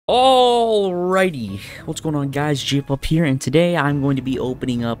Alrighty, what's going on guys, J-Pup here, and today I'm going to be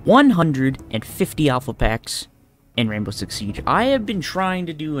opening up 150 alpha packs in Rainbow Six Siege. I have been trying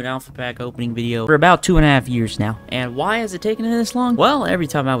to do an alpha pack opening video for about 2.5 years now, and why has it taken this long? Well, every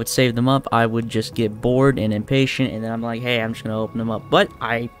time I would save them up, I would just get bored and impatient, and then I'm like, hey, I'm just going to open them up. But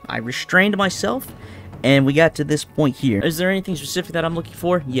I restrained myself, and we got to this point here. Is there anything specific that I'm looking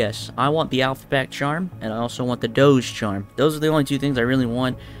for? Yes, I want the alpha pack charm, and I also want the Doge charm. Those are the only two things I really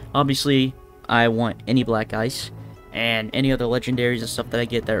want. Obviously, I want any black ice, and any other legendaries and stuff that I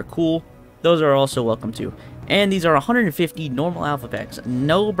get that are cool. Those are also welcome too. And these are 150 normal alpha packs.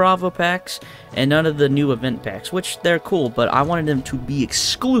 No Bravo packs, and none of the new event packs, which they're cool, but I wanted them to be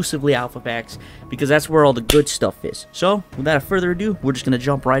exclusively alpha packs, because that's where all the good stuff is. So, without further ado, we're just going to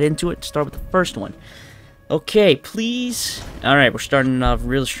jump right into it, start with the first one. Okay, please. Alright, we're starting off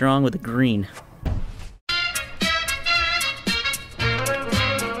real strong with a green.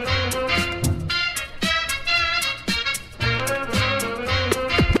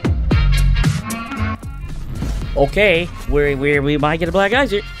 Okay, we might get a black eyes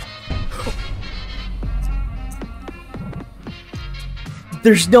here.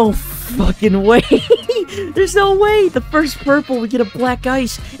 There's no fucking way. There's no way. The first purple we get a black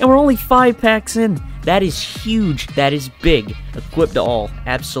ice, and we're only 5 packs in. That is huge. That is big. Equipped to all.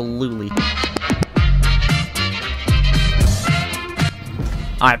 Absolutely.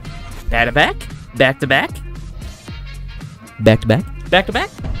 Alright, back to back. Back to back. Back to back. Back to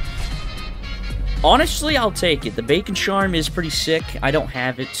back. Honestly, I'll take it. The bacon charm is pretty sick. I don't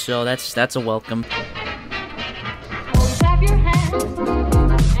have it, so that's a welcome. Always have your hand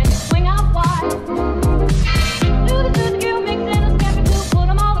and swing out wide. Do the skill mix in a step or two, put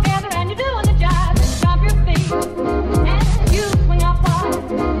them all together and you're doing the jive. And stomp your feet and you swing out wide.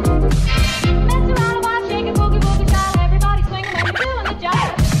 Mess around a while, shake it, boogie woogie style. Everybody swinging when you're doing the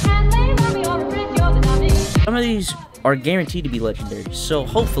jive. And they rummy or a bridge, you're the dummy. Some of these are guaranteed to be legendary, so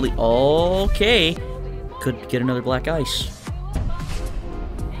hopefully, okay, could get another black ice.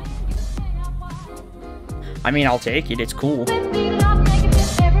 I mean, I'll take it, it's cool. Everybody's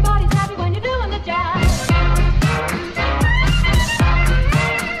happy when you're doing the jive.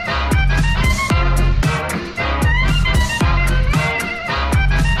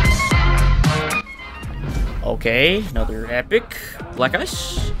 Okay, another epic. Black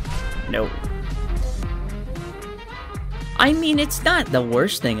ice? No. I mean, it's not the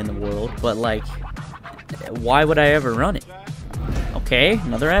worst thing in the world, but like, why would I ever run it? Okay,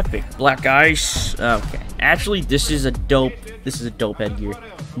 another epic. Black ice. Okay. Actually, this is a dope headgear.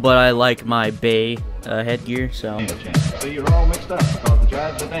 But I like my Bay headgear, so. So you're all mixed up because the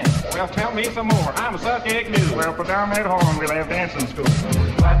drives are dancing. Well, tell me some more. I'm a suck egg noodle. Well, put down that horn. We'll have dancing school.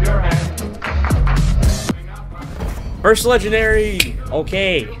 Clap your hands. First legendary.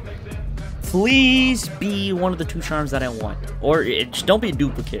 Okay. Please be one of the 2 charms that I want. Or just don't be a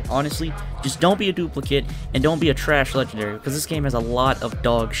duplicate. Honestly, just don't be a duplicate and don't be a trash legendary, because this game has a lot of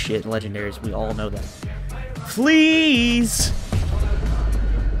dog shit legendaries. We all know that. Please.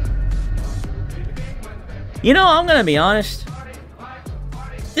 You know, I'm gonna be honest.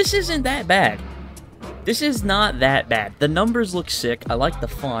 This isn't that bad. This is not that bad. The numbers look sick. I like the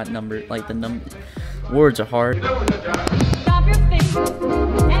font number. Like the words are hard. Stop your feet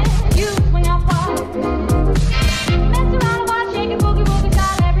and you swing out wide. Mess around a while, shake it, boogie woogie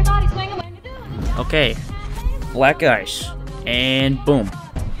style. Everybody swinging when you're doing it. Okay, black ice, and boom.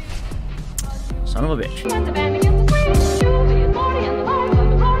 Son of a bitch. When the band begins to swing, you'll be a party in the life of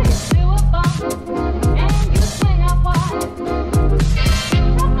the party. Do a bump and you swing out wide.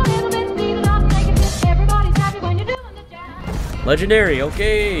 Rock a little bit, beat it up, take a dip. Everybody's happy when you're doing the jive. Legendary,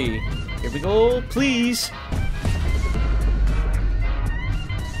 okay. Here we go, please.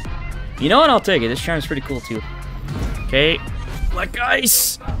 You know what? I'll take it. This charm is pretty cool too. Okay, black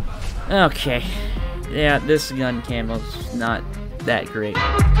ice. Okay, yeah, this gun camo's not that great.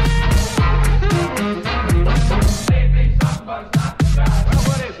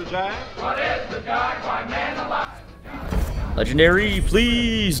 Legendary,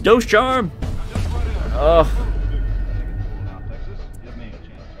 please. Dose charm.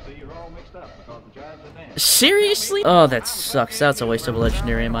 Seriously? Oh, that sucks. That's a waste of a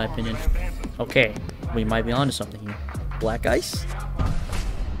legendary in my opinion. Okay, we might be onto something here. Black ice?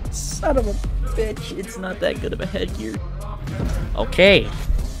 Son of a bitch, it's not that good of a headgear. Okay.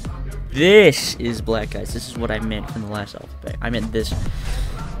 This is black ice. This is what I meant from the last alpha pack. I meant this.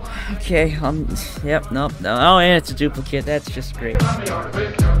 Okay, yep, nope, no. Oh, and it's a duplicate. That's just great.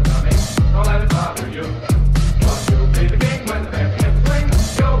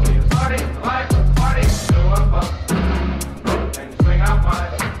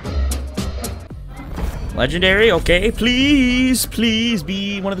 Legendary, okay. Please, please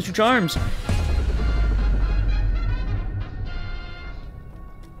be one of the 2 charms.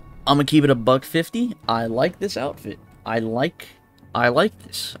 I'm gonna keep it $150. I like this outfit. I like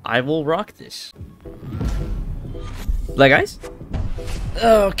this. I will rock this. Black Eyes?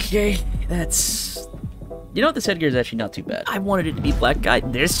 Okay, that's... You know what? This headgear is actually not too bad. I wanted it to be Black Eyes.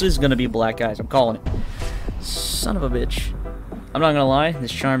 This is gonna be Black Eyes. I'm calling it. Son of a bitch. I'm not gonna lie.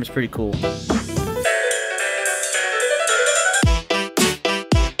 This charm is pretty cool.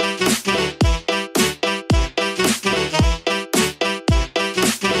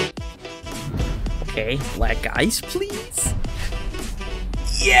 Okay, Black Eyes, please.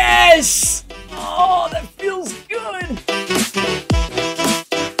 Yes! Oh, that feels good!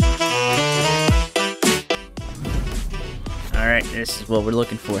 Alright, this is what we're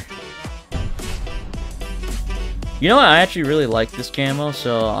looking for. You know what? I actually really like this camo,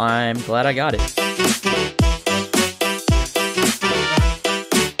 so I'm glad I got it.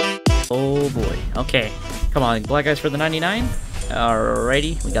 Oh boy. Okay. Come on, Black Eyes for the 99?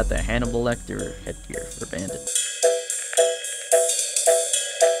 Alrighty, we got the Hannibal Lecter headgear for Bandit.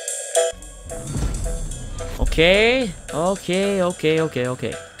 Okay.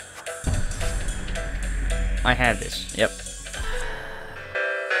 I have this. Yep.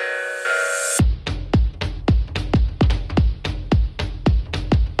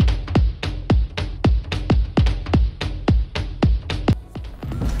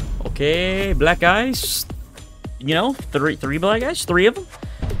 Okay, Black Eyes. You know, three Black Eyes, 3 of them.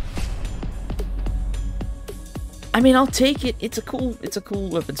 I mean, I'll take it. It's a cool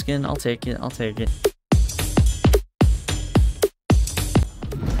weapon skin. I'll take it.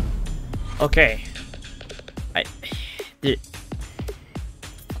 Okay.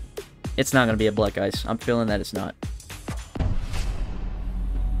 It's not gonna be a Black Eyes. I'm feeling that it's not.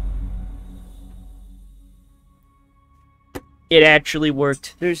 It actually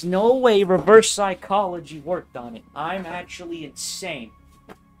worked. There's no way reverse psychology worked on it. I'm actually insane.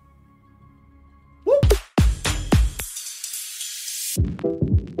 Woo!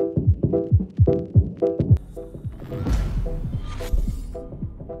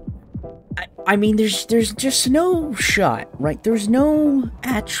 I mean, there's just no shot, right? There's no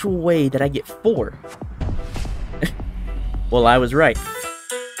actual way that I get 4. Well, I was right.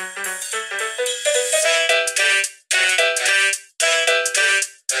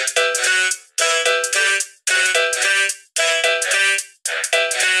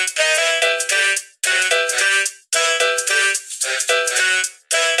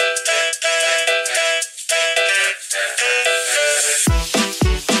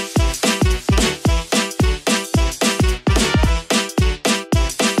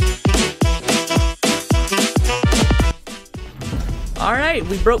 Alright,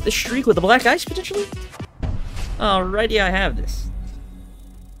 we broke the streak with the Black Ice, potentially? Alrighty, I have this.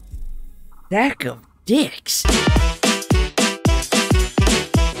 Stack of dicks.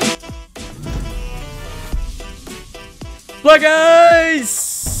 Black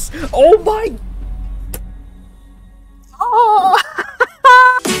Ice! Oh my... Oh!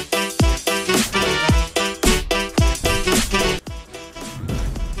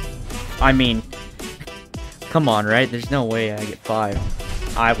 I mean... Come on, right? There's no way I get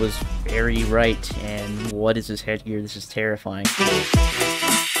 5. I was very right, and what is this headgear? This is terrifying.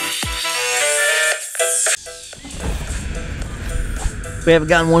 We haven't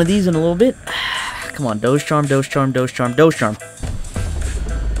gotten one of these in a little bit. Come on, Doge Charm, Doge Charm, Doge Charm, Doge Charm.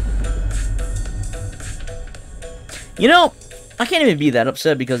 You know, I can't even be that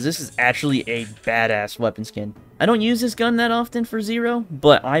upset because this is actually a badass weapon skin. I don't use this gun that often for Zero,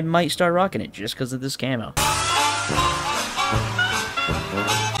 but I might start rocking it just because of this camo.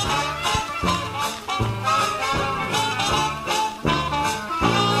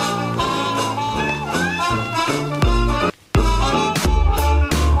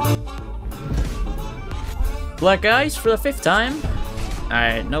 Black Ice for the 5th time.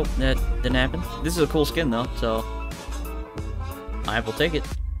 Alright, nope, that didn't happen. This is a cool skin though, so I will take it.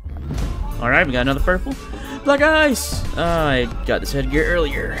 Alright, we got another purple. Black Ice! I got this headgear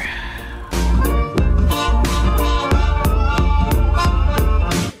earlier.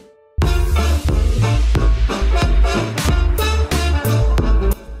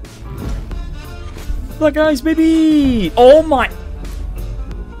 Black Ice, baby! Oh my...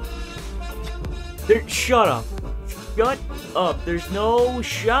 Shut up. Shut up. There's no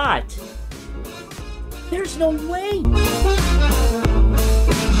shot. There's no way.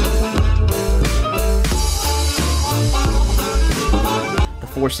 The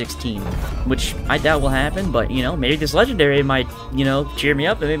 416, which I doubt will happen, but, you know, maybe this legendary might, you know, cheer me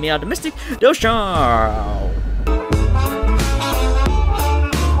up and make me optimistic. Doshar!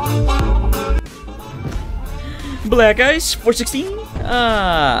 Black Ice, 416.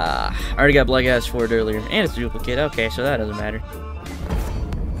 I already got Black Ice for it earlier, and it's a duplicate. Okay, so that doesn't matter.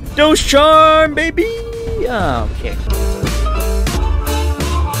 Dose Charm, baby! Okay.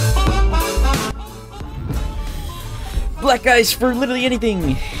 Black Ice for literally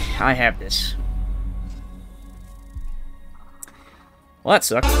anything. I have this. Well, that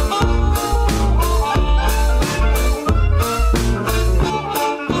sucks.